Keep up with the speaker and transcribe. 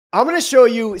I'm going to show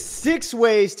you 6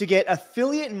 ways to get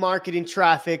affiliate marketing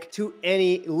traffic to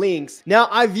any links. Now,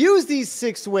 I've used these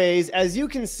 6 ways, as you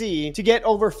can see, to get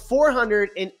over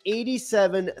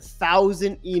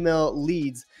 487,000 email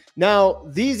leads. Now,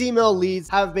 these email leads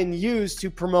have been used to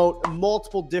promote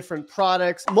multiple different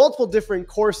products, multiple different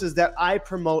courses that I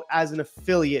promote as an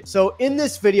affiliate. So in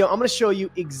this video, I'm going to show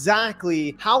you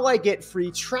exactly how I get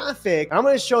free traffic. I'm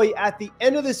going to show you at the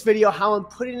end of this video how I'm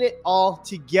putting it all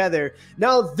together.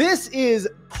 Now, this is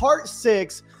part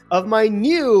 6 of my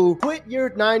new Quit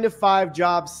Your 9-to-5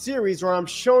 Job series, where I'm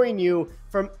showing you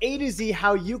from A to Z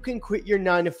how you can quit your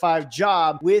 9-to-5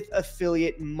 job with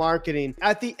affiliate marketing.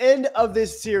 At the end of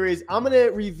this series, I'm going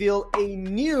to reveal a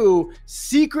new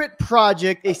secret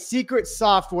project, a secret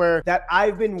software that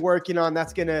I've been working on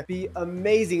that's going to be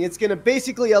amazing. It's going to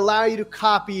basically allow you to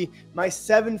copy my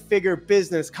 7-figure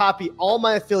business, copy all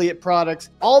my affiliate products,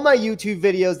 all my YouTube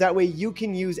videos. That way you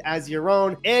can use as your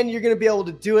own, and you're going to be able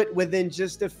to do it within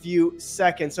just a few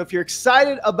seconds. So if you're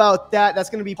excited about that, that's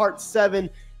going to be part 7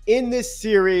 in this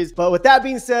series. But with that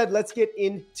being said, let's get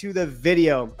into the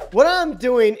video. What I'm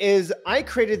doing is I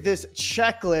created this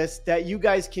checklist that you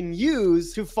guys can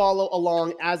use to follow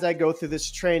along as I go through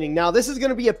this training. Now, this is going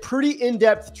to be a pretty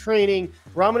in-depth training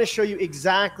where I'm going to show you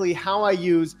exactly how I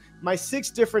use my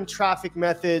 6 different traffic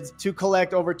methods to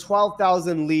collect over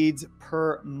 12,000 leads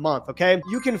per month. Okay,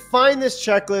 you can find this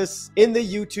checklist in the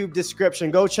YouTube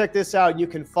description. Go check this out. You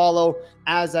can follow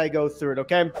as I go through it.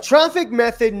 Okay, traffic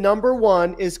method number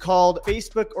 1 is called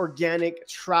Facebook organic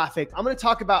traffic. I'm going to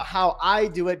talk about how I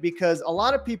do it because a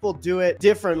lot of people do it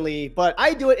differently, but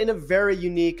I do it in a very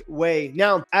unique way.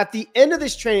 Now, at the end of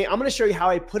this training, I'm going to show you how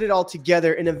I put it all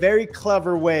together in a very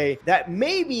clever way that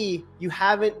maybe you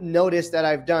haven't noticed that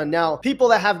I've done. Now, people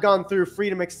that have gone through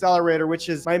Freedom Accelerator, which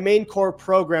is my main core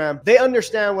program, they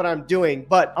understand what I'm doing,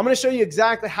 but I'm going to show you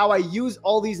exactly how I use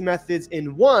all these methods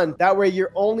in one. That way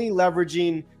you're only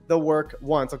leveraging the work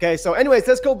once. Okay, so anyways,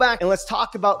 let's go back and let's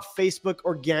talk about Facebook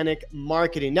organic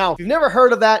marketing. Now, if you've never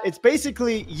heard of that, it's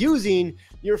basically using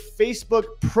your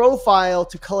Facebook profile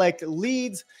to collect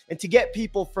leads and to get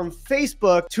people from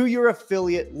Facebook to your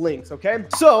affiliate links. Okay,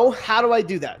 so how do I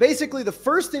do that? Basically, the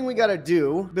first thing we got to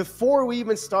do before we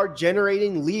even start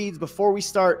generating leads, before we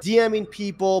start DMing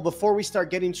people, before we start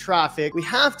getting traffic, we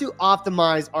have to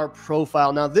optimize our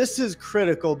profile. Now, this is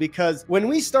critical because when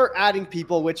we start adding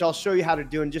people, which I'll show you how to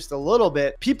do in just a little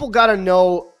bit, people got to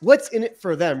know what's in it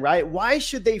for them, right? Why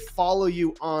should they follow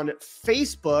you on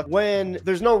Facebook when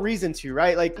there's no reason to,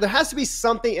 right? Like, there has to be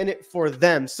something in it for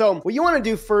them. So what you want to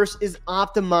do first is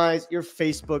optimize your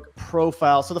Facebook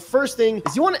profile. So the first thing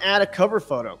is you want to add a cover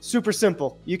photo. Super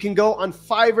simple. You can go on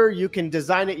Fiverr, you can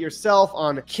design it yourself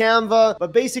on Canva,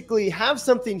 but basically have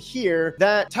something here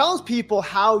that tells people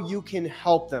how you can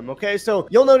help them. Okay, so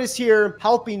you'll notice here,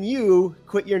 helping you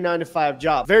quit your 9-to-5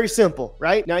 job. Very simple,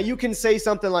 right? Now you can say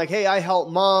something like, hey, I help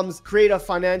moms create a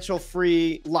financial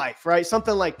free life, right?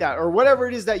 Something like that, or whatever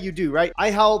it is that you do, right? I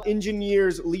help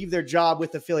engineers leave their job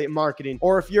with affiliate marketing.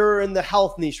 Or if you're in the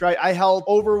health niche, right? I help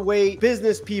overweight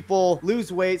business people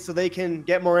lose weight so they can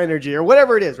get more energy, or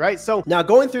whatever it is, right? So now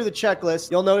going through the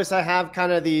checklist, you'll notice I have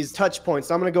kind of these touch points.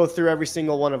 So I'm going to go through every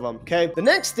single one of them. Okay. The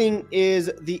next thing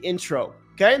is the intro.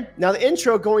 Okay, now the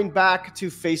intro, going back to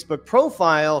Facebook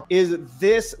profile, is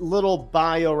this little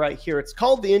bio right here. It's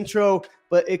called the intro,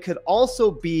 but it could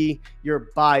also be your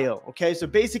bio. Okay, so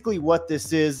basically what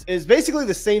this is basically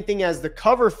the same thing as the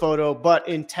cover photo, but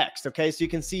in text. Okay, so you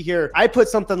can see here, I put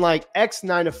something like X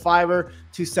 9-to-5er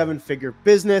to 7-figure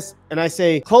business, and I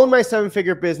say, clone my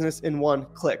 7-figure business in 1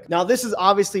 click. Now, this is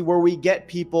obviously where we get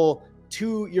people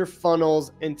to your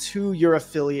funnels and to your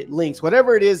affiliate links,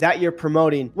 whatever it is that you're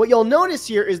promoting. What you'll notice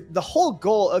here is the whole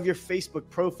goal of your Facebook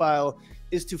profile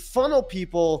is to funnel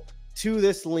people to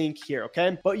this link here.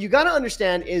 Okay, but you got to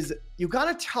understand is you got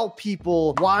to tell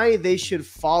people why they should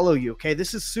follow you. Okay,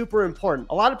 this is super important.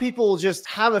 A lot of people will just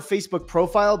have a Facebook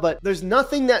profile, but there's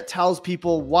nothing that tells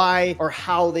people why or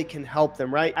how they can help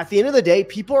them, right? At the end of the day,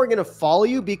 people are going to follow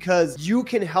you because you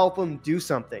can help them do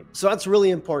something. So that's really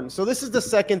important. So this is the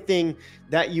second thing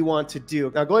that you want to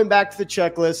do. Now, going back to the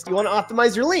checklist, you want to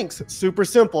optimize your links. Super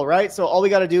simple, right? So all we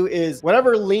got to do is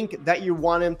whatever link that you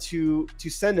want them to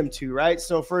send them to, right?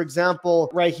 So for example, example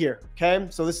right here. Okay,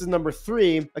 so this is number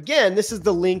 3. Again, this is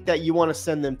the link that you want to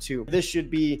send them to. This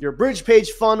should be your bridge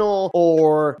page funnel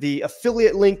or the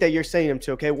affiliate link that you're sending them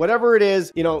to. Okay, whatever it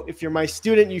is, you know, if you're my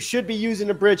student, you should be using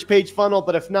a bridge page funnel,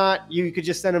 but if not, you could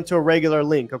just send them to a regular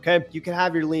link. Okay, you can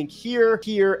have your link here,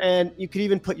 and you could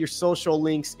even put your social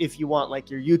links if you want, like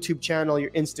your YouTube channel,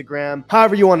 your Instagram,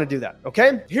 however you want to do that.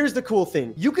 Okay, here's the cool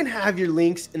thing. You can have your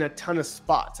links in a ton of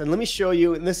spots, and let me show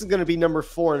you, and this is going to be number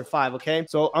 4 and 5. Okay,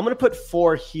 so I'm going to put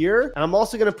 4 here, and I'm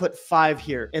also going to put 5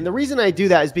 here. And the reason I do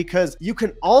that is because you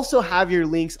can also have your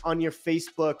links on your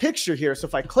Facebook picture here. So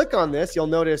if I click on this, you'll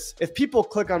notice if people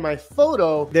click on my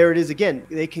photo, there it is again.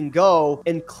 They can go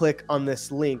and click on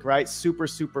this link, right? Super,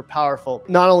 super powerful.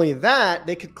 Not only that,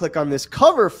 they could click on this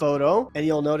cover photo, and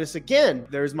you'll notice again,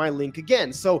 there's my link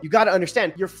again. So you got to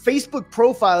understand, your Facebook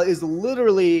profile is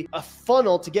literally a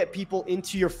funnel to get people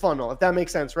into your funnel, if that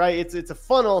makes sense, right? It's a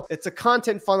funnel. It's a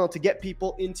content funnel to get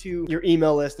people into your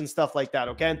email list and stuff like that.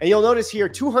 Okay, and you'll notice here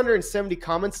 270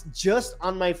 comments just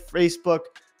on my Facebook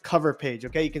cover page.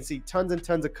 Okay, you can see tons and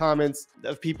tons of comments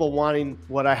of people wanting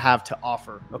what I have to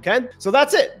offer. Okay, so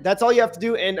that's it. That's all you have to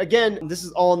do. And again, this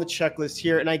is all on the checklist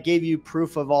here, and I gave you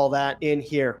proof of all that in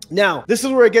here. Now, this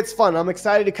is where it gets fun. I'm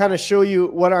excited to kind of show you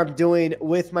what I'm doing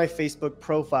with my Facebook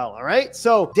profile. All right,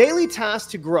 so daily task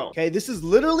to grow. Okay, this is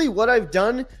literally what I've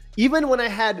done even when I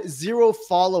had 0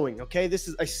 following. Okay,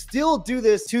 I still do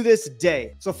this to this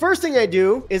day. So first thing I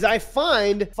do is I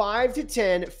find 5 to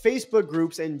 10 Facebook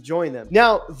groups and join them.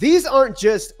 Now, these aren't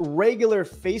just regular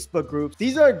Facebook groups.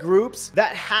 These are groups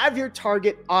that have your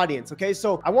target audience. Okay,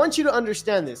 so I want you to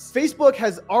understand this. Facebook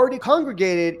has already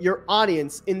congregated your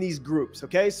audience in these groups.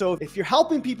 Okay, so if you're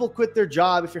helping people quit their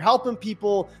job, if you're helping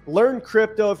people learn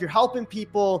crypto, if you're helping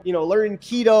people, you know, learn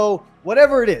keto,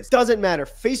 whatever it is, doesn't matter.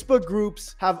 Facebook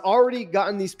groups have already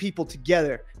gotten these people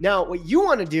together. Now, what you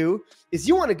want to do is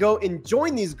you want to go and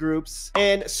join these groups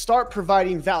and start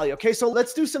providing value. Okay, so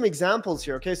let's do some examples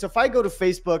here. Okay, so if I go to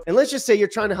Facebook and let's just say you're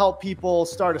trying to help people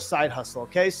start a side hustle.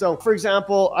 Okay, so for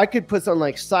example, I could put something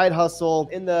like side hustle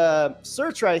in the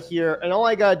search right here, and all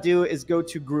I got to do is go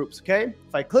to groups. Okay,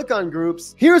 if I click on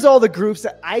groups, here's all the groups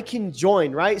that I can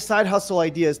join, right? Side hustle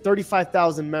ideas,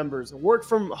 35,000 members. Work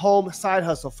from home side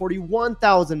hustle,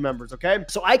 41,000 members. Okay,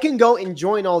 so I can go and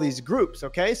join all these groups.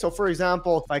 Okay, so for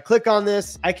example, if I click on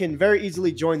this, I can very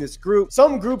easily join this group.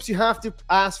 Some groups you have to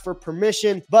ask for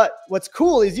permission, but what's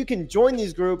cool is you can join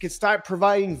these groups, you can start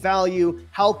providing value,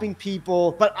 helping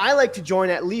people. But I like to join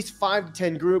at least 5 to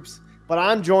 10 groups, but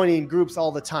I'm joining groups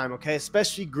all the time, okay?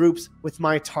 Especially groups with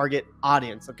my target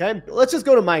audience, okay? Let's just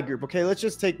go to my group, okay? Let's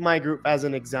just take my group as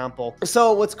an example.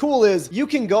 So what's cool is you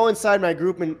can go inside my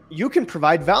group and you can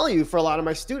provide value for a lot of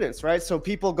my students, right? So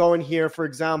people go in here, for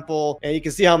example, and you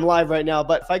can see I'm live right now,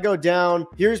 but if I go down,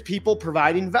 here's people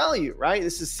providing value, right?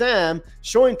 This is Sam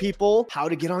showing people how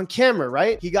to get on camera,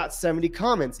 right? He got 70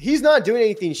 comments. He's not doing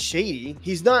anything shady.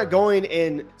 He's not going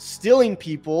and stealing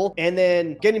people and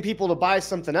then getting people to buy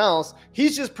something else.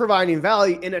 He's just providing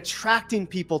value and attracting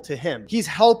people to him. He's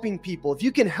helping people. If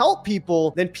you can help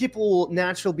people, then people will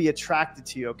naturally be attracted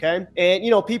to you, okay? And,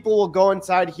 you know, people will go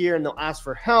inside here and they'll ask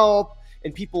for help,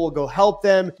 and people will go help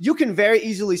them. You can very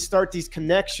easily start these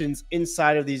connections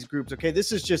inside of these groups, okay?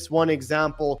 This is just one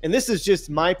example, and this is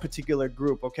just my particular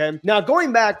group, okay? Now,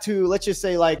 going back to, let's just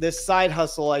say like this side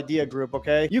hustle idea group,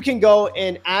 okay? You can go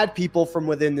and add people from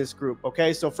within this group,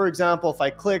 okay? So for example, if I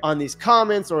click on these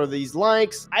comments or these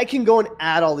likes, I can go and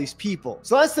add all these people.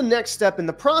 So that's the next step in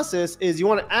the process, is you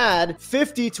want to add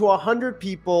 50 to 100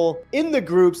 people in the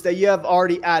groups that you have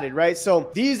already added, right?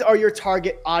 So these are your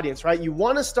target audience, right? You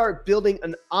want to start building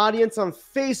an audience on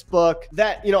Facebook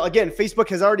that, you know, again, Facebook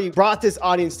has already brought this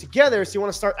audience together. So you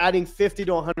want to start adding 50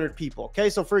 to 100 people. Okay.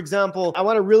 So for example, I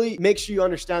want to really make sure you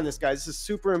understand this, guys. This is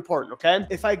super important. Okay.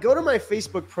 If I go to my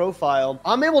Facebook profile,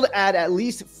 I'm able to add at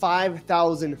least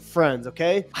 5,000 friends.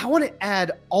 Okay. I want to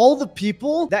add all the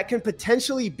people that can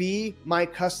potentially be my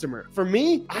customer. For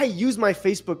me, I use my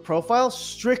Facebook profile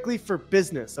strictly for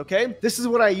business. Okay. This is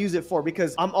what I use it for,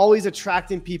 because I'm always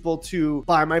attracting people to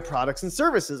buy my products and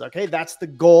services. Okay. That's the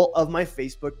goal of my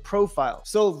Facebook profile.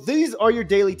 So these are your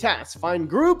daily tasks. Find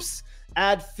groups,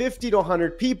 add 50 to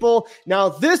 100 people. Now,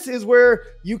 this is where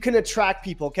you can attract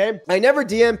people, okay? I never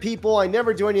DM people. I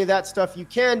never do any of that stuff. You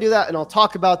can do that, and I'll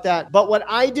talk about that. But what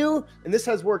I do, and this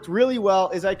has worked really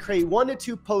well, is I create 1 to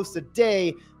 2 posts a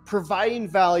day providing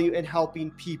value and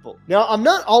helping people. Now, I'm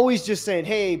not always just saying,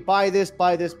 hey, buy this,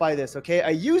 buy this, buy this, okay? I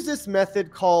use this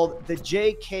method called the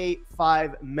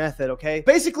JK5 method, okay?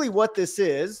 Basically what this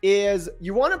is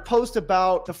you want to post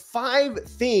about the 5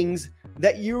 things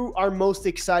that you are most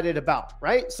excited about,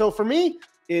 right? So for me,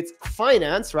 it's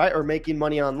finance, right? Or making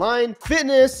money online,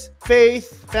 fitness,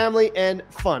 faith, family, and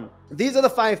fun. These are the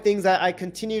 5 things that I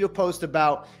continue to post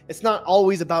about. It's not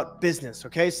always about business,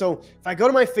 okay? So if I go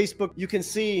to my Facebook, you can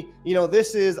see,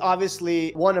 this is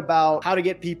obviously one about how to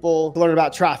get people to learn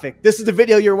about traffic. This is the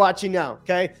video you're watching now,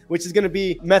 okay? Which is gonna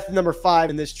be method number 5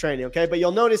 in this training, okay? But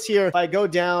you'll notice here, if I go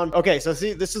down, okay, so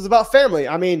see, this is about family.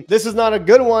 I mean, this is not a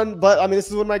good one, but I mean, this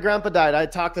is when my grandpa died. I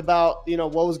talked about,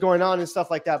 what was going on and stuff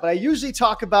like that. But I usually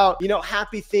talk about,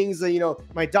 happy things,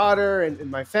 my daughter and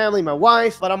my family, my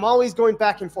wife, but I'm always going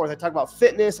back and forth. I talk about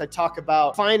fitness, I talk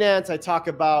about finance, I talk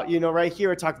about, right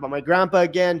here, I talked about my grandpa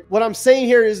again. What I'm saying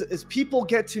here is people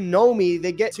get to know me,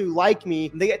 they get to like me,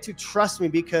 they get to trust me,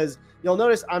 because you'll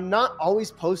notice I'm not always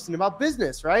posting about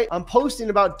business, right? I'm posting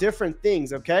about different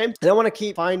things, okay? And I want to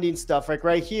keep finding stuff like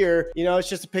right here, it's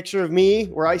just a picture of me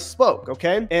where I spoke,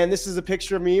 okay? And this is a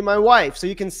picture of me and my wife. So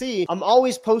you can see I'm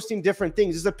always posting different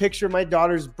things. This is a picture of my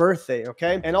daughter's birthday,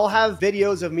 okay? And I'll have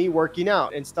videos of me working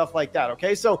out and stuff like that,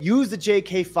 okay? So use the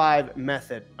JK5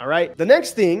 method, all right? The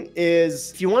next thing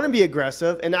is, if you want to be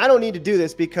aggressive, and I don't need to do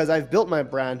this because I've built my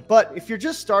brand, but if you're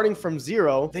just starting from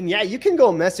zero, then yeah, you can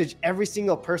go message every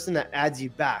single person that adds you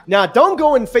back. Now, don't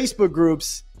go in Facebook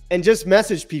groups and just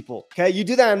message people, okay? You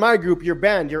do that in my group, you're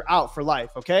banned, you're out for life,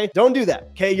 okay? Don't do that,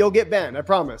 okay? You'll get banned, I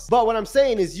promise. But what I'm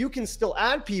saying is you can still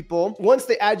add people. Once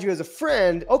they add you as a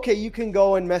friend, okay, you can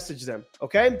go and message them,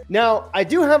 okay? Now, I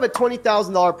do have a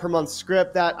 $20,000 per month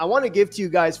script that I wanna give to you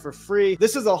guys for free.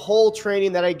 This is a whole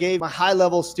training that I gave my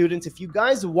high-level students. If you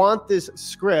guys want this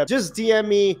script, just DM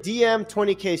me, DM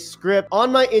 20K script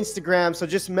on my Instagram. So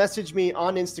just message me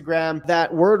on Instagram,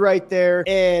 that word right there,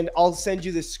 and I'll send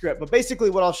you this script. But basically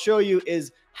what I'll show you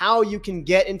is how you can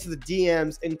get into the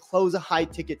DMs and close a high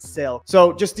ticket sale.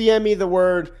 So just DM me the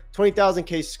word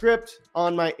 20,000K script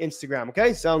on my Instagram.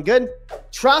 Okay, sound good?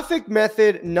 Traffic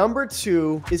method number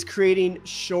 2 is creating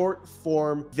short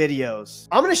form videos.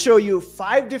 I'm going to show you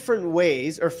 5 different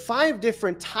ways or 5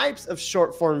 different types of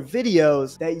short form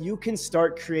videos that you can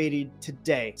start creating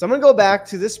today. So I'm going to go back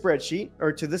to this spreadsheet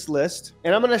or to this list,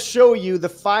 and I'm going to show you the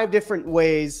 5 different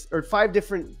ways or 5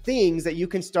 different things that you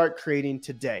can start creating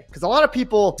today. Because a lot of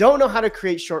people don't know how to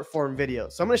create short form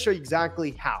videos. So I'm going to show you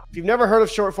exactly how. If you've never heard of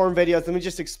short form videos, let me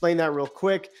just explain that real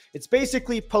quick. It's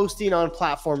basically posting on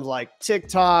platforms like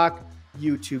TikTok,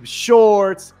 YouTube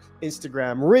Shorts,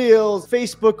 Instagram Reels,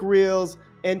 Facebook Reels,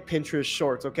 and Pinterest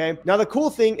Shorts, okay? Now, the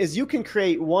cool thing is you can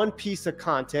create one piece of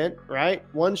content, right?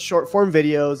 One short form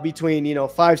videos between,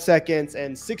 5 seconds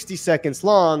and 60 seconds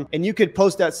long, and you could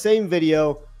post that same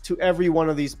video to every one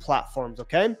of these platforms,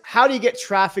 okay? How do you get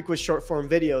traffic with short form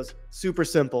videos? Super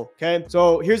simple, okay?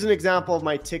 So here's an example of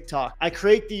my TikTok. I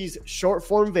create these short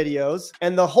form videos,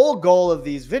 and the whole goal of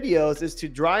these videos is to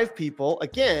drive people,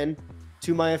 again,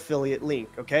 to my affiliate link,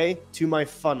 okay? To my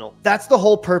funnel. That's the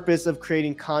whole purpose of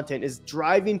creating content, is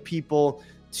driving people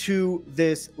to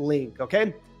this link,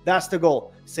 okay? That's the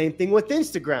goal. Same thing with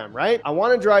Instagram, right? I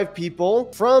want to drive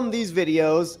people from these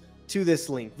videos to this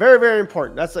link. Very, very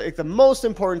important. That's like the most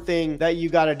important thing that you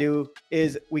got to do,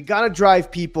 is we got to drive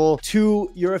people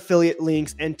to your affiliate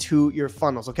links and to your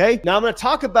funnels. Okay. Now I'm going to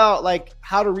talk about like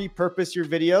how to repurpose your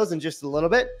videos in just a little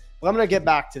bit, but I'm going to get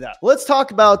back to that. Let's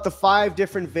talk about the 5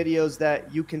 different videos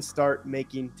that you can start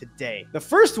making today. The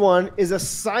first one is a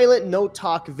silent no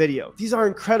talk video. These are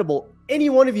incredible. Any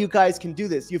one of you guys can do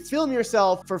this. You film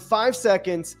yourself for 5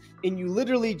 seconds and you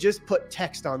literally just put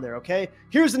text on there, okay?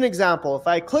 Here's an example. If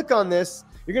I click on this,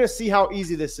 you're gonna see how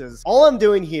easy this is. All I'm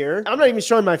doing here, I'm not even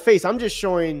showing my face. I'm just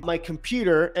showing my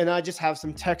computer, and I just have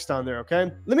some text on there,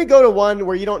 okay? Let me go to one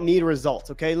where you don't need results,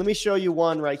 okay? Let me show you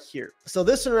one right here. So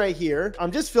this one right here,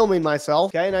 I'm just filming myself,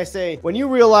 okay? And I say, when you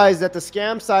realize that the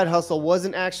scam side hustle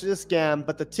wasn't actually a scam,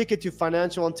 but the ticket to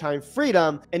financial and time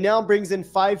freedom, and now brings in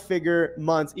 5-figure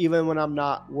months even when I'm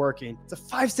not working. It's a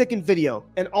 5-second video.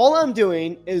 And all I'm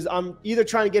doing is I'm either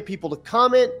trying to get people to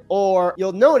comment, or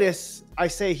you'll notice I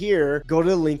say here, go to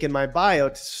the link in my bio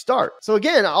to start. So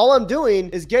again, all I'm doing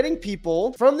is getting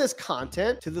people from this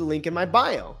content to the link in my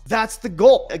bio. That's the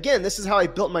goal. Again, this is how I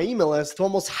built my email list to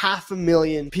almost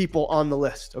 500,000 people on the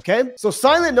list, okay? So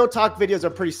silent no talk videos are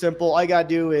pretty simple. All you gotta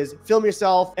do is film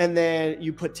yourself and then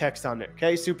you put text on there,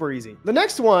 okay? Super easy. The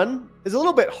next one is a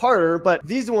little bit harder, but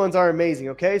these ones are amazing,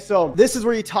 okay? So this is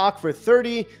where you talk for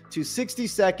 30 to 60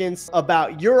 seconds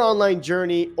about your online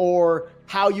journey or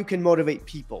how you can motivate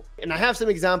people. And I have some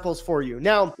examples for you.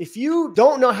 Now, if you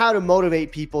don't know how to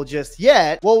motivate people just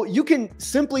yet, well, you can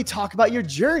simply talk about your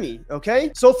journey,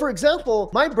 okay? So for example,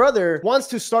 my brother wants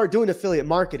to start doing affiliate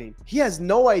marketing. He has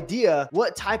no idea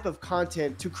what type of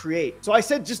content to create. So I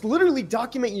said, just literally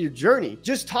document your journey.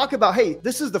 Just talk about, hey,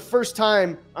 this is the first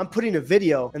time I'm putting a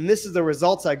video and this is the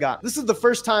results I got. This is the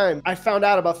first time I found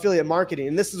out about affiliate marketing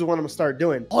and this is what I'm gonna start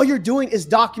doing. All you're doing is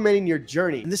documenting your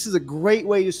journey. And this is a great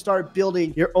way to start building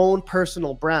your own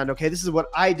personal brand, okay? This is what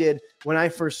I did when I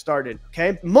first started,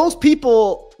 okay? Most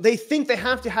people, they think they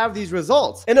have to have these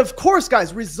results. And of course,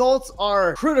 guys, results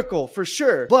are critical for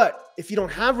sure. But if you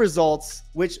don't have results,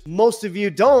 which most of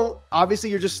you don't, obviously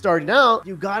you're just starting out,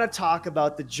 you gotta talk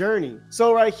about the journey.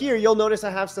 So right here, you'll notice I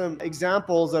have some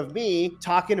examples of me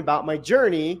talking about my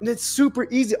journey, and it's super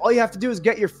easy. All you have to do is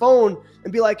get your phone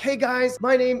and be like, hey guys,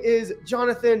 my name is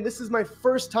Jonathan. This is my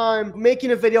first time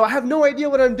making a video. I have no idea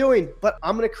what I'm doing, but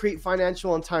I'm gonna create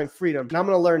financial and time freedom. And I'm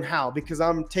gonna learn how, because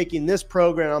I'm taking this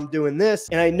program, I'm doing this,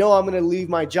 and I know I'm gonna leave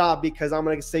my job because I'm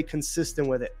gonna stay consistent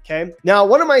with it, okay? Now,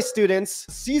 one of my students,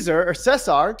 Cesar,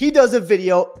 he does a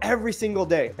video every single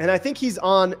day. And I think he's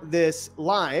on this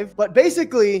live, but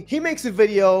basically he makes a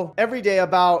video every day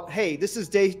about, hey, this is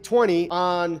day 20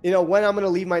 on, when I'm gonna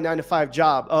leave my 9-to-5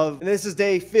 job and this is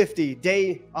day 50,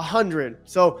 day 100.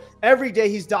 So every day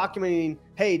he's documenting,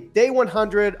 hey, day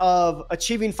 100 of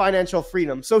achieving financial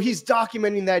freedom. So he's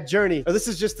documenting that journey. This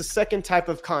is just the second type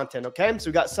of content, okay? So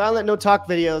we got silent, no talk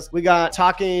videos. We got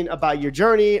talking about your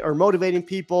journey or motivating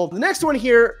people. The next one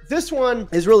here, this one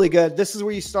is really good. This is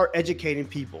where you start educating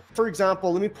people. For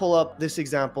example, let me pull up this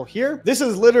example here. This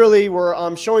is literally where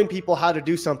I'm showing people how to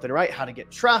do something, right? How to get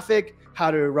traffic,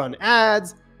 how to run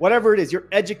ads, whatever it is, you're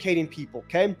educating people,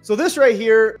 okay? So this right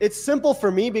here, it's simple for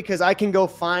me because I can go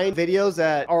find videos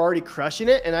that are already crushing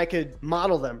it and I could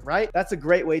model them, right? That's a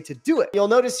great way to do it. You'll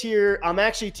notice here, I'm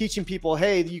actually teaching people,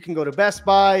 hey, you can go to Best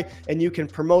Buy and you can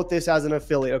promote this as an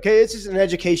affiliate, okay? It's just an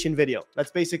education video.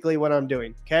 That's basically what I'm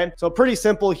doing, okay? So pretty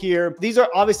simple here. These are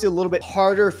obviously a little bit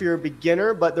harder if you're a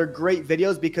beginner, but they're great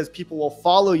videos because people will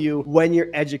follow you when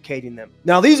you're educating them.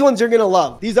 Now, these ones you're gonna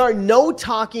love. These are no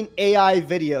talking AI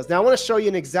videos. Now, I wanna show you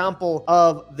an example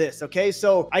of this, okay?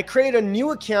 So I created a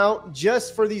new account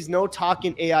just for these no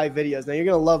talking AI videos. Now you're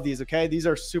gonna love these, okay? These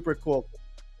are super cool.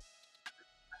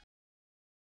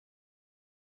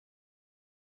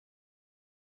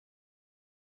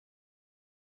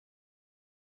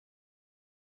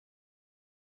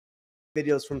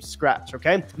 Videos from scratch,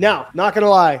 okay? Now, not gonna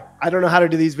lie, I don't know how to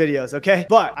do these videos, okay?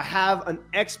 But I have an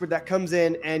expert that comes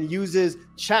in and uses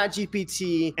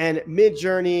ChatGPT and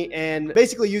Midjourney and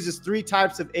basically uses 3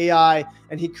 types of AI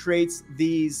and he creates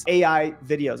these AI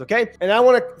videos, okay? And I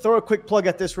wanna throw a quick plug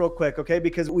at this real quick, okay?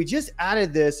 Because we just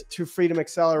added this to Freedom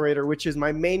Accelerator, which is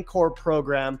my main core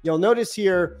program. You'll notice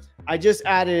here, I just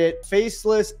added it,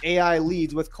 Faceless AI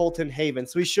Leads with Colton Haven.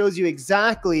 So he shows you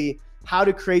exactly how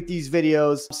to create these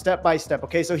videos step by step.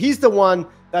 Okay, so he's the one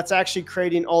that's actually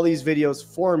creating all these videos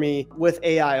for me with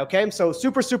AI, okay? So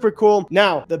super, super cool.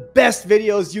 Now, the best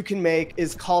videos you can make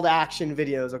is call to action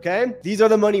videos, okay? These are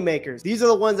the money makers. These are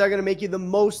the ones that are gonna make you the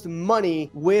most money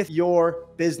with your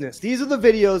business. These are the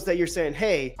videos that you're saying,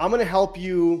 hey, I'm gonna help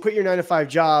you quit your 9-to-5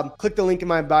 job. Click the link in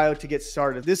my bio to get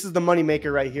started. This is the money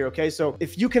maker right here, okay? So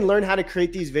if you can learn how to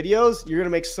create these videos, you're gonna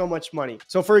make so much money.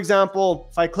 So for example,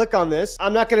 if I click on this,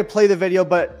 I'm not gonna play the video,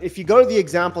 but if you go to the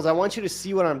examples, I want you to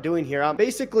see what I'm doing here.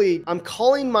 I'm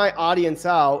calling my audience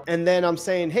out and then I'm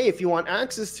saying, hey, if you want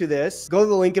access to this, go to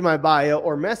the link in my bio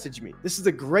or message me. This is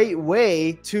a great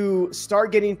way to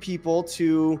start getting people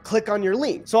to click on your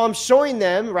link. So I'm showing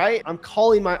them, right? I'm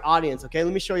calling my audience, okay?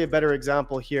 Let me show you a better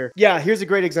example here. Yeah, here's a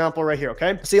great example right here,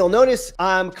 okay? So you'll notice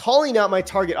I'm calling out my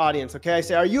target audience, okay? I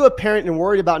say, are you a parent and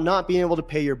worried about not being able to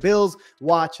pay your bills?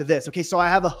 Watch this, okay? So I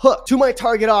have a hook to my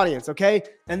target audience, okay?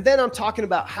 And then I'm talking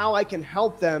about how I can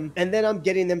help them, and then I'm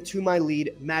getting them to my lead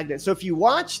magnet. So if you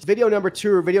watched video number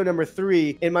 2 or video number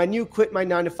 3 in my new Quit My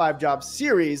 9-to-5 Job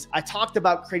series, I talked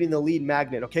about creating the lead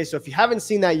magnet, okay? So if you haven't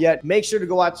seen that yet, make sure to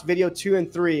go watch video 2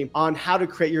 and 3 on how to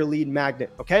create your lead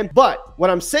magnet, okay? But what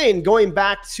I'm saying, going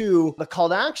back to the call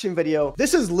to action video,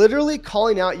 this is literally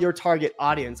calling out your target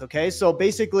audience, okay? So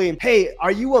basically, hey,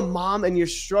 are you a mom and you're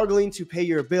struggling to pay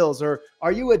your bills? Or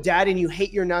are you a dad and you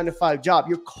hate your 9-to-5 job?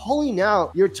 You're calling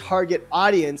out your target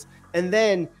audience, and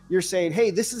then you're saying, hey,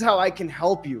 this is how I can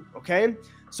help you, okay?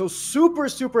 So super,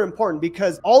 super important,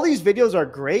 because all these videos are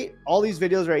great. All these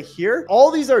videos right here,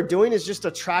 all these are doing is just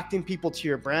attracting people to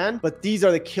your brand. But these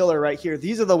are the killer right here.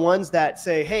 These are the ones that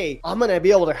say, hey, I'm going to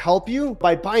be able to help you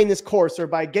by buying this course or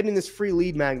by getting this free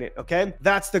lead magnet. Okay.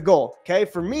 That's the goal. Okay.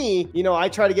 For me, you know, I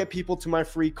try to get people to my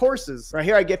free courses. Right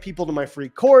here, I get people to my free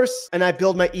course and I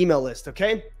build my email list.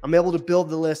 Okay. I'm able to build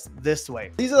the list this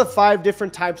way. These are the 5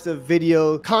 different types of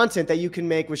video content that you can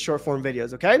make with short form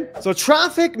videos. Okay. So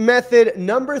traffic method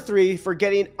number 3 for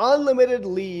getting unlimited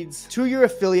leads to your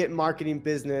affiliate marketing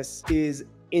business is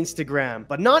Instagram,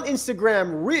 but not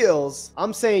Instagram Reels.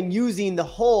 I'm saying using the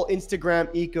whole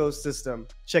Instagram ecosystem.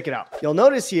 Check it out. You'll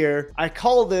notice here, I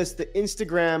call this the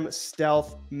Instagram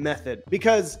stealth method,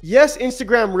 because yes,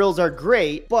 Instagram Reels are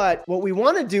great, but what we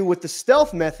want to do with the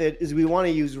stealth method is we want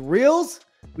to use Reels,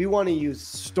 we want to use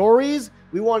stories,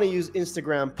 we want to use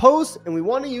Instagram posts, and we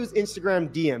want to use Instagram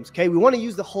DMs. Okay. We want to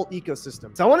use the whole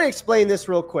ecosystem. So I want to explain this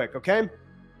real quick. Okay.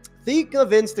 Think of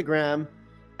Instagram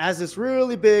as this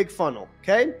really big funnel,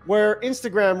 okay? Where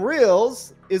Instagram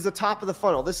Reels is the top of the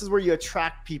funnel. This is where you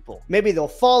attract people. Maybe they'll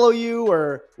follow you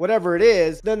or whatever it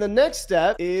is. Then the next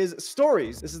step is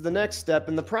stories. This is the next step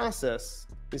in the process.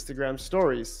 Instagram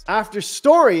stories. After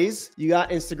stories, you got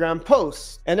Instagram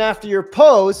posts. And after your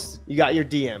posts, you got your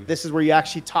DM. This is where you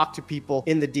actually talk to people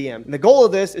in the DM. And the goal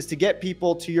of this is to get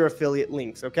people to your affiliate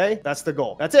links, okay? That's the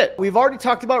goal. That's it. We've already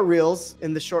talked about Reels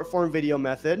in the short form video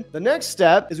method. The next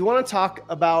step is we want to talk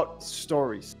about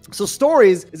stories. So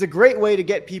stories is a great way to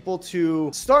get people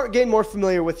to start getting more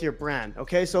familiar with your brand,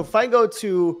 okay? So if I go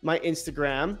to my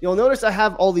Instagram, you'll notice I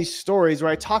have all these stories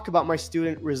where I talk about my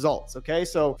student results, okay?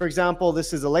 So for example,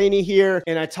 this is Eleni here,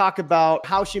 and I talk about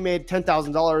how she made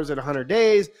 $10,000 in 100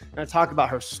 days, and I talk about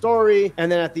her story.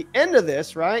 And then at the end of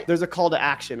this, right, there's a call to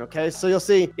action, okay? So you'll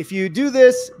see, if you do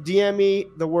this, DM me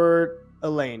the word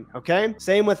Elaine, okay?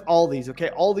 Same with all these, okay?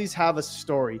 All these have a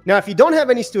story. Now, if you don't have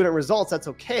any student results, that's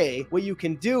okay. What you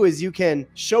can do is you can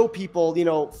show people, you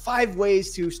know, 5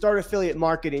 ways to start affiliate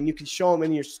marketing. You can show them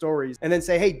in your stories and then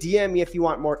say, hey, DM me if you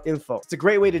want more info. It's a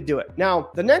great way to do it.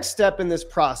 Now, the next step in this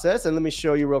process, and let me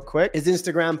show you real quick, is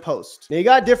Instagram posts. Now, you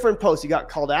got different posts. You got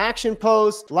call to action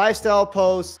posts, lifestyle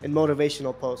posts, and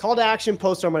motivational posts. Call to action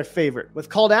posts are my favorite. With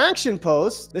call to action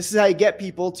posts, this is how you get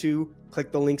people to click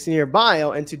the links in your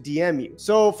bio and to DM you.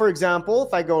 So for example,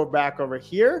 if I go back over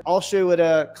here, I'll show you what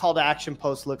a call to action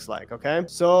post looks like. Okay.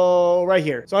 So right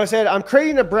here. So I said, I'm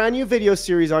creating a brand new video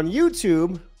series on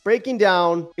YouTube breaking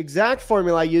down exact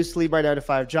formula I used to leave my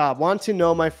 9-to-5 job. Want to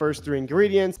know my first 3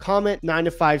 ingredients? Comment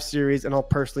 9-to-5 series and I'll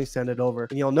personally send it over.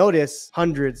 And you'll notice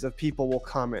hundreds of people will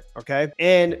comment, okay?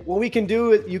 And what we can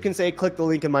do is you can say, click the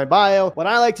link in my bio. What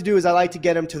I like to do is I like to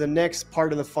get them to the next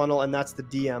part of the funnel, and that's the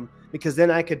DM, because then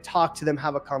I could talk to them,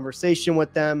 have a conversation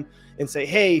with them and say,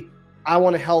 hey, I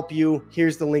want to help you.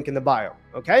 Here's the link in the bio.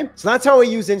 Okay. So that's how we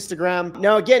use Instagram.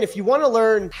 Now, again, if you want to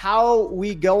learn how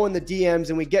we go in the DMs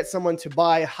and we get someone to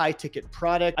buy a high ticket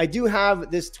product, I do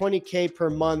have this 20K per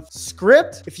month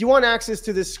script. If you want access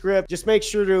to this script, just make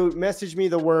sure to message me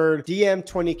the word DM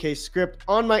 20K script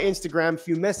on my Instagram. If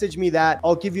you message me that,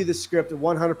 I'll give you the script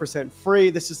 100%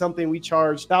 free. This is something we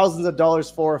charged thousands of dollars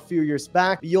for a few years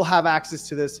back. You'll have access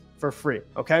to this for free.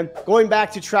 Okay. Going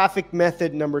back to traffic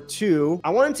method number 2,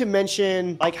 I wanted to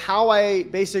mention like how I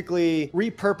basically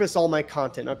repurpose all my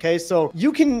content. Okay. So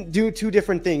you can do 2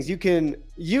 different things. You can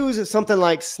use something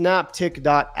like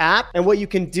snaptick.app. And what you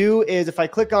can do is if I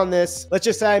click on this, let's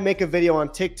just say I make a video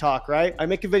on TikTok, right? I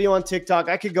make a video on TikTok.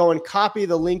 I could go and copy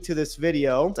the link to this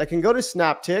video. I can go to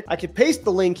Snaptick. I could paste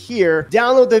the link here,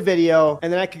 download the video,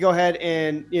 and then I could go ahead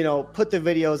and, you know, put the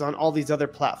videos on all these other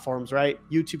platforms, right?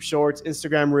 YouTube Shorts,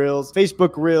 Instagram Reels,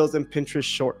 Facebook Reels, and Pinterest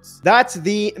Shorts. That's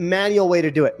the manual way to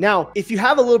do it. Now, if you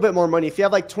have a little bit more money, if you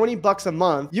have like 20 bucks a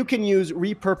month, you can use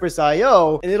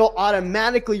Repurpose.io and it'll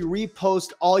automatically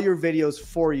repost all your videos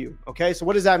for you. Okay. So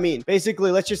what does that mean?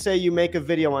 Basically, let's just say you make a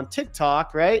video on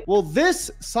TikTok, right? Well,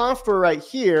 this software right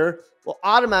here will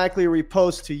automatically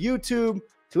repost to YouTube,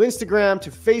 to Instagram,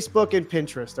 to Facebook, and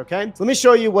Pinterest. Okay. So let me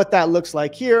show you what that looks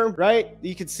like here, right?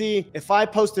 You can see if I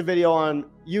post a video on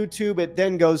YouTube, it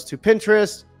then goes to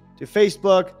Pinterest, to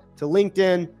Facebook, to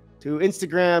LinkedIn, to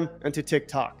Instagram, and to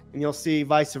TikTok. And you'll see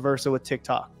vice versa with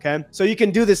TikTok. Okay. So you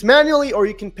can do this manually or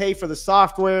you can pay for the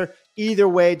software. Either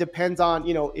way, depends on,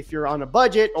 you know, if you're on a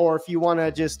budget or if you want to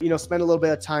just, you know, spend a little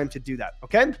bit of time to do that.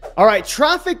 Okay. All right.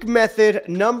 Traffic method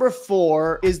number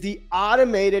 4 is the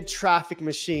automated traffic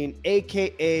machine,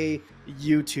 AKA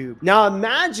YouTube. Now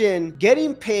imagine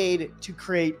getting paid to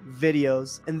create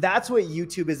videos, and that's what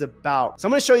YouTube is about. So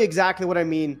I'm gonna show you exactly what I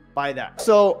mean by that.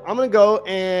 So I'm gonna go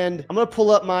and I'm gonna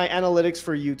pull up my analytics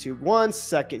for YouTube. 1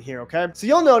 second here, okay? So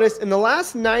you'll notice in the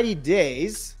last 90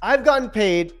 days, I've gotten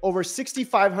paid over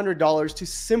 $6,500 to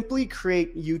simply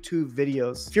create YouTube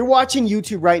videos. If you're watching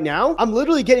YouTube right now, I'm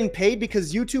literally getting paid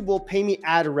because YouTube will pay me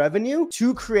ad revenue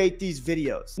to create these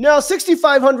videos. Now,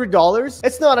 $6,500,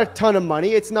 it's not a ton of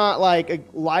money. It's not like a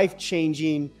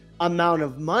life-changing amount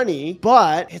of money,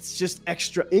 but it's just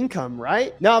extra income,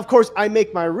 right? Now, of course, I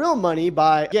make my real money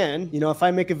by, again, if I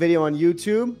make a video on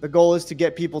YouTube, the goal is to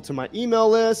get people to my email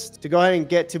list, to go ahead and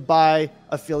get to buy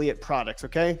affiliate products,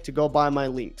 okay? To go buy my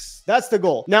links. That's the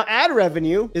goal. Now, ad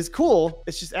revenue is cool.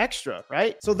 It's just extra,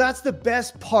 right? So that's the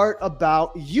best part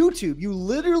about YouTube. You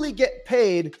literally get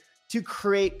paid to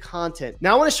create content.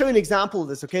 Now, I want to show you an example of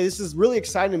this, okay? This is really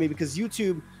exciting to me because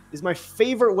YouTube is my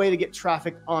favorite way to get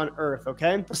traffic on earth,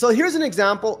 okay? So here's an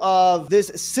example of this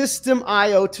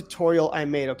System.io tutorial I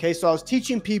made, okay? So I was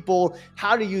teaching people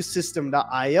how to use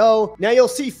System.io. Now you'll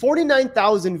see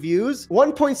 49,000 views,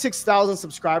 1.6 thousand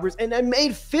subscribers, and I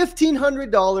made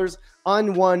 $1,500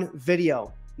 on one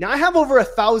video. Now I have over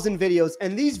 1,000 videos,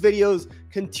 and these videos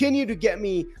continue to get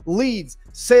me leads,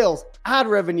 sales, ad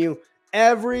revenue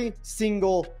every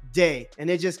single day, and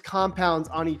it just compounds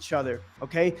on each other,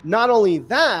 okay? Not only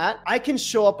that, I can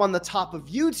show up on the top of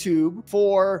YouTube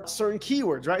for certain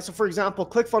keywords, right? So for example,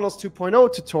 ClickFunnels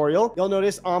 2.0 tutorial, you'll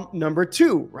notice I'm number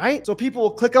 2, right? So people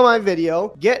will click on my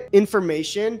video, get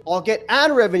information, I'll get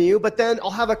ad revenue, but then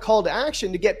I'll have a call to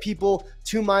action to get people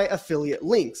to my affiliate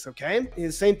links, okay? And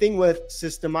the same thing with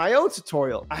System.io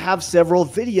tutorial. I have several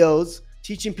videos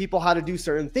teaching people how to do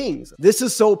certain things. This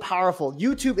is so powerful.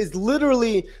 YouTube is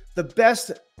literally the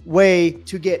best way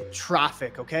to get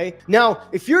traffic, okay? Now,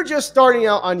 if you're just starting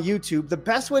out on YouTube, the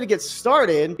best way to get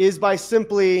started is by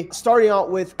simply starting out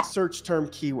with search term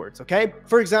keywords, okay?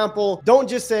 For example, don't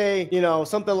just say,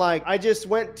 something like, I just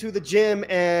went to the gym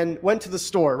and went to the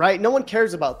store, right? No one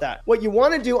cares about that. What you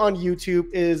want to do on YouTube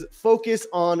is focus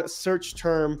on search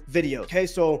term video, okay?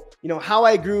 So, how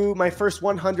I grew my first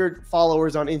 100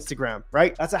 followers on Instagram,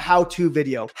 right? That's a how-to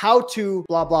video. How to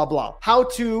blah, blah, blah. How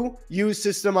to use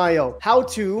System.io. How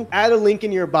to add a link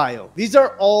in your bio. These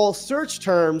are all search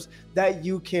terms that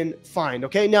you can find,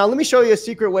 okay? Now, let me show you a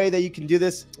secret way that you can do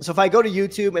this. So if I go to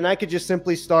YouTube and I could just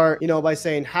simply start, by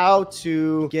saying how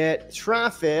to get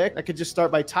traffic, I could just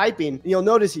start by typing. And you'll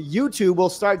notice YouTube will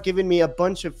start giving me a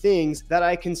bunch of things that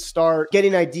I can start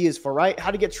getting ideas for, right? How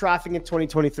to get traffic in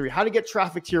 2023, how to get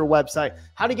traffic to your website,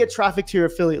 how to get traffic to your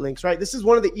affiliate links, right? This is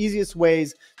one of the easiest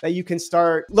ways that you can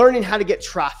start learning how to get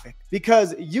traffic,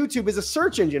 because YouTube is a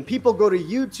search engine. People go to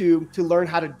YouTube to learn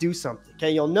how to do something,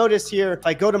 okay? You'll notice here, if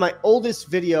I go to my oldest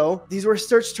video, these were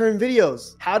search term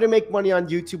videos. How to make money on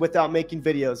YouTube without making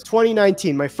videos.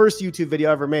 2019, my first YouTube video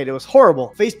I ever made. It was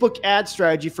horrible. Facebook ad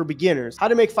strategy for beginners. How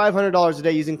to make $500 a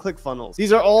day using ClickFunnels.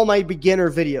 These are all my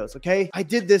beginner videos, okay? I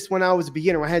did this when I was a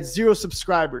beginner. I had 0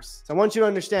 subscribers. So I want you to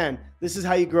understand, this is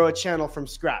how you grow a channel from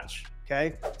scratch.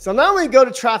 Okay, so now we go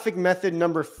to traffic method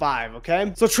number 5,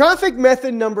 okay? So traffic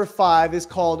method number 5 is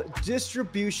called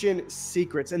distribution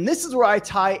secrets. And this is where I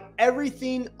tie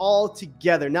everything all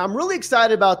together. Now, I'm really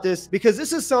excited about this because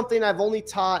this is something I've only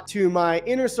taught to my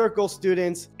inner circle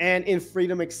students and in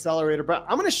Freedom Accelerator, but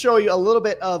I'm gonna show you a little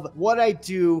bit of what I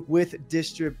do with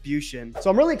distribution. So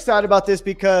I'm really excited about this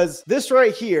because this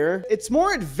right here, it's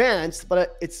more advanced,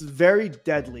 but it's very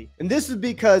deadly. And this is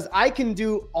because I can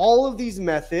do all of these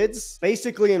methods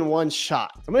basically in one shot.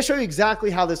 I'm going to show you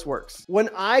exactly how this works. When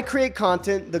I create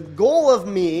content, the goal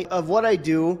of what I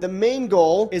do, the main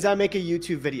goal is I make a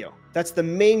YouTube video. That's the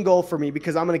main goal for me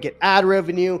because I'm going to get ad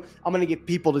revenue. I'm going to get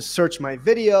people to search my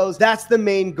videos. That's the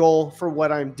main goal for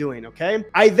what I'm doing, okay?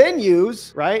 I then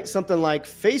use, right, something like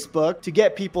Facebook to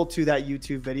get people to that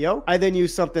YouTube video. I then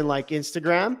use something like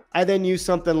Instagram. I then use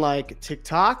something like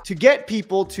TikTok to get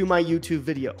people to my YouTube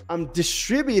video. I'm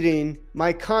distributing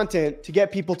my content to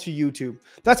get people to YouTube.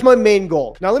 That's my main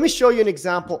goal. Now, let me show you an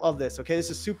example of this, okay? This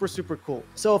is super, super cool.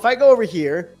 So if I go over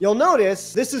here, you'll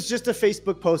notice this is just a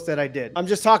Facebook post that I did. I'm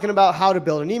just talking about how to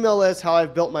build an email list, how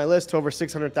I've built my list to over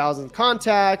 600,000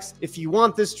 contacts. If you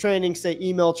want this training, say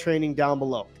email training down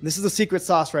below. This is the secret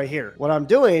sauce right here. What I'm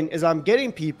doing is I'm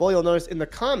getting people, you'll notice in the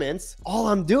comments, all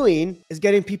I'm doing is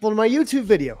getting people to my YouTube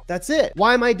video. That's it.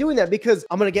 Why am I doing that? Because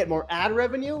I'm going to get more ad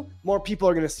revenue. More people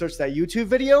are going to search that YouTube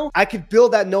video. I could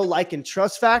build that know, like, and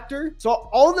trust factor. So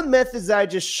all the methods that I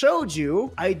just showed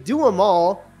you, I do them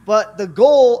all But the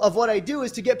goal of what I do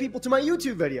is to get people to my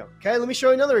YouTube video. Okay, let me show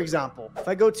you another example. If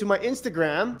I go to my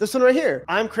Instagram, this one right here,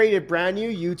 I'm creating a brand new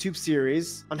YouTube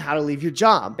series on how to leave your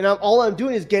job. And all I'm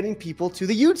doing is getting people to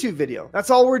the YouTube video. That's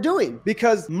all we're doing.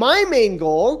 Because my main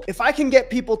goal, if I can get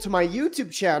people to my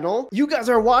YouTube channel, you guys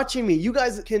are watching me. You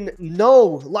guys can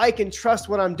know, like, and trust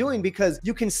what I'm doing because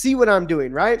you can see what I'm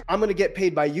doing, right? I'm going to get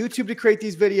paid by YouTube to create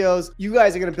these videos. You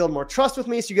guys are going to build more trust with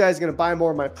me. So you guys are going to buy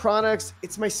more of my products.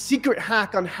 It's my secret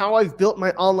hack on how I've built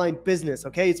my online business.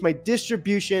 Okay. It's my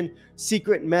distribution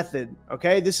secret method.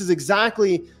 Okay. This is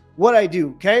exactly what I do.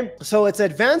 Okay. So it's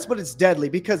advanced, but it's deadly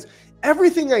because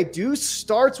everything I do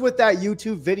starts with that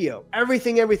YouTube video.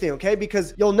 Everything, okay?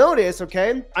 Because you'll notice,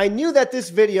 okay, I knew that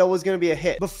this video was going to be a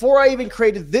hit. Before I even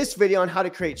created this video on how to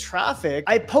create traffic,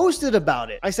 I posted about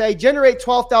it. I said, I generate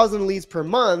 12,000 leads per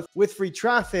month with free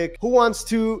traffic. Who wants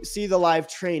to see the live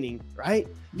training, right?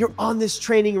 You're on this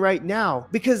training right now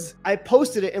because I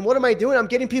posted it. And what am I doing? I'm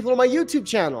getting people to my YouTube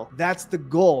channel. That's the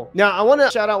goal. Now, I want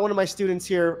to shout out one of my students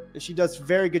here. She does a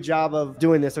very good job of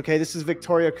doing this. Okay. This is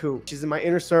Victoria Koo. She's in my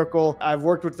inner circle. I've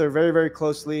worked with her very, very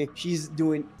closely. She's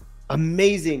doing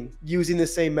amazing using the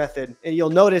same method. And you'll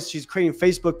notice she's creating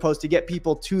Facebook posts to get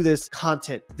people to this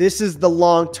content. This is the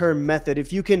long-term method.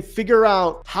 If you can figure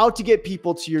out how to get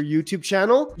people to your YouTube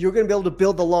channel, you're going to be able to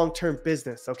build the long-term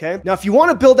business. Okay. Now, if you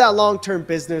want to build that long-term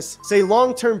business, say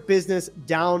long-term business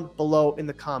down below in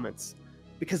the comments,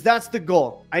 because that's the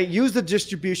goal. I use the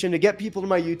distribution to get people to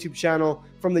my YouTube channel.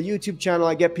 From the YouTube channel,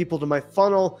 I get people to my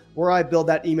funnel where I build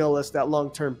that email list, that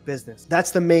long-term business. That's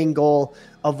the main goal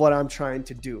of what I'm trying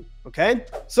to do. Okay.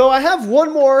 So I have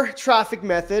one more traffic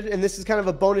method, and this is kind of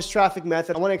a bonus traffic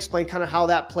method. I want to explain kind of how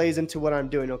that plays into what I'm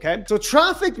doing. Okay. So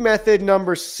traffic method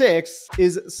number 6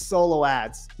 is solo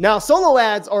ads. Now, solo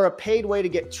ads are a paid way to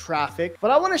get traffic, but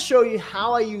I want to show you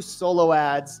how I use solo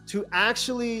ads to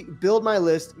actually build my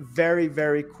list very,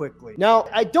 very quickly. Now,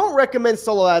 I don't recommend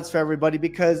solo ads for everybody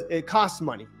because it costs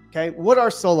money. Okay. What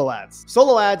are solo ads?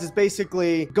 Solo ads is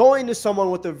basically going to someone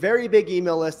with a very big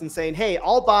email list and saying, hey,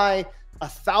 I'll buy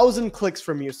 1,000 clicks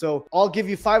from you. So I'll give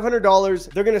you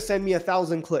 $500. They're going to send me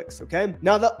 1,000 clicks. Okay.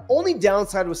 Now, the only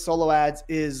downside with solo ads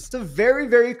is it's a very,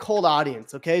 very cold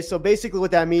audience. Okay. So basically what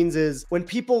that means is when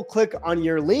people click on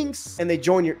your links and they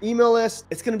join your email list,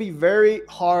 it's going to be very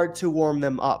hard to warm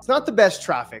them up. It's not the best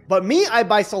traffic, but me, I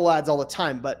buy solo ads all the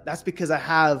time, but that's because I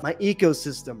have my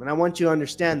ecosystem and I want you to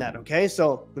understand that. Okay.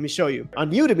 So let me show you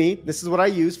on Udemy. This is what I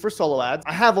use for solo ads.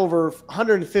 I have over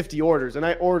 150 orders and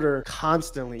I order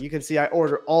constantly. You can see I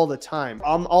order all the time.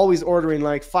 I'm always ordering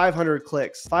like 500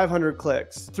 clicks, 500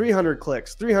 clicks, 300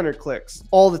 clicks, 300 clicks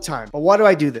all the time. But why do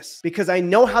I do this? Because I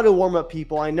know how to warm up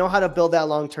people. I know how to build that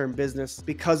long-term business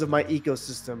because of my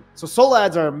ecosystem. So solo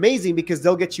ads are amazing because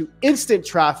they'll get you instant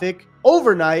traffic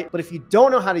overnight. But if you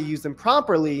don't know how to use them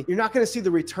properly, you're not going to see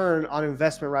the return on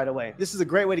investment right away. This is a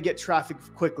great way to get traffic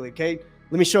quickly. Okay.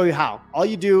 Let me show you how. All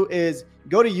you do is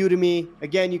go to Udemy.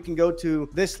 Again, you can go to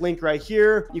this link right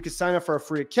here. You can sign up for a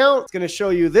free account. It's going to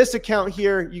show you this account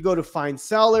here. You go to find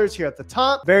sellers here at the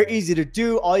top. Very easy to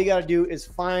do. All you got to do is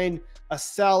find a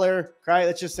seller, right?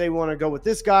 Let's just say we want to go with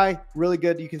this guy. Really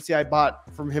good. You can see I bought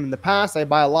from him in the past. I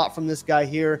buy a lot from this guy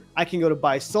here. I can go to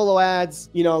buy solo ads.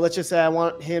 You know, let's just say I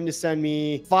want him to send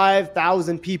me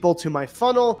 5,000 people to my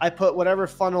funnel. I put whatever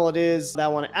funnel it is that I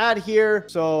want to add here.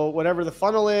 So whatever the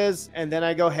funnel is, and then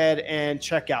I go ahead and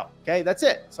check out. Okay, that's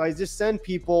it. So I just send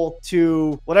people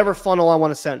to whatever funnel I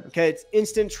want to send. Okay, it's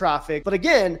instant traffic. But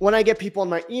again, when I get people on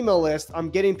my email list, I'm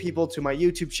getting people to my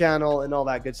YouTube channel and all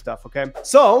that good stuff. Okay,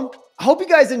 so I hope you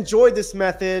guys enjoyed this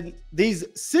method, these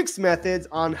 6 methods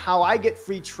on how I get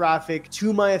free traffic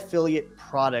to my affiliate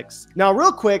products. Now,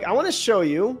 real quick, I want to show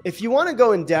you, if you want to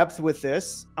go in depth with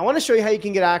this, I want to show you how you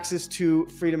can get access to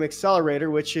Freedom Accelerator,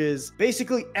 which is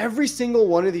basically every single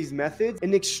one of these methods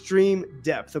in extreme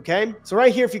depth. Okay. So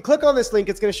right here, if you click on this link,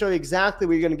 it's going to show you exactly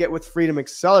what you're going to get with Freedom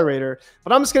Accelerator,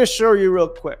 but I'm just going to show you real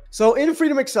quick. So in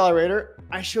Freedom Accelerator,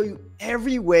 I show you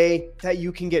every way that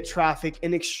you can get traffic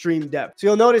in extreme depth. So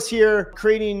you'll notice here,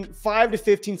 creating 5 to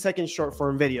 15 second short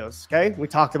form videos. Okay. We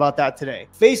talked about that today.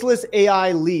 Faceless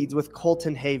AI leads with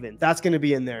Colton Haven. That's going to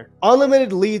be in there.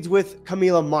 Unlimited leads with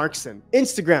Camila Markson.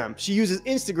 Instagram. She uses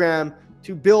Instagram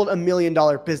to build $1 million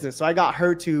business. So I got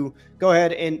her to go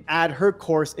ahead and add her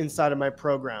course inside of my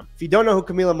program. If you don't know who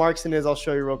Camila Markson is, I'll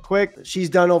show you real quick. She's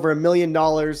done over $1 million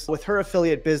with her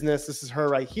affiliate business. This is her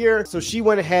right here. So she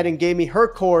went ahead and gave me her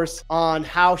course on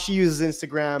how she uses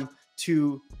Instagram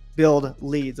to build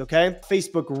leads. Okay.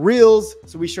 Facebook Reels.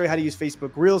 So we show you how to use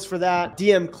Facebook Reels for that.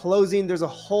 DM closing. There's a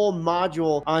whole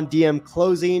module on DM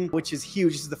closing, which is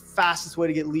huge. This is the fastest way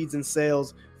to get leads and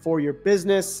sales for your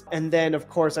business. And then of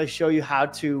course, I show you how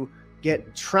to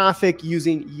get traffic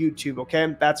using YouTube.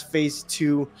 Okay. That's phase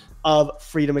 2 of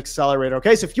Freedom Accelerator.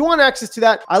 Okay. So if you want access to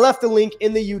that, I left the link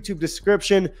in the YouTube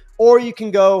description, or you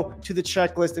can go to the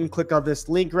checklist and click on this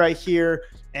link right here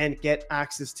and get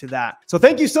access to that. So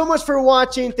thank you so much for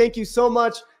watching. Thank you so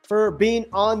much for being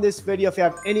on this video. If you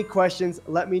have any questions,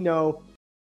 let me know